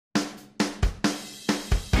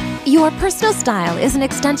Your personal style is an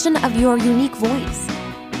extension of your unique voice.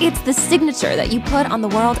 It's the signature that you put on the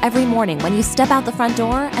world every morning when you step out the front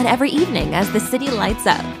door and every evening as the city lights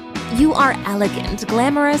up. You are elegant,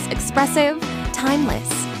 glamorous, expressive,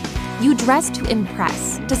 timeless. You dress to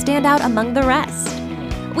impress, to stand out among the rest.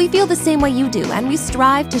 We feel the same way you do, and we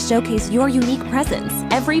strive to showcase your unique presence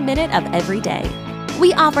every minute of every day.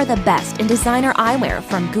 We offer the best in designer eyewear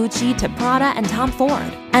from Gucci to Prada and Tom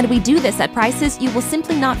Ford. And we do this at prices you will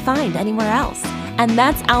simply not find anywhere else. And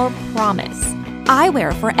that's our promise.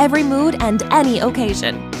 Eyewear for every mood and any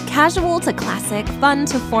occasion. Casual to classic, fun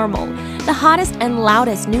to formal. The hottest and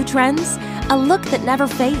loudest new trends, a look that never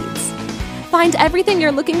fades. Find everything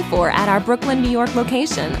you're looking for at our Brooklyn, New York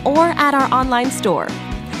location or at our online store.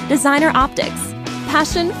 Designer Optics.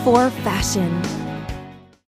 Passion for fashion.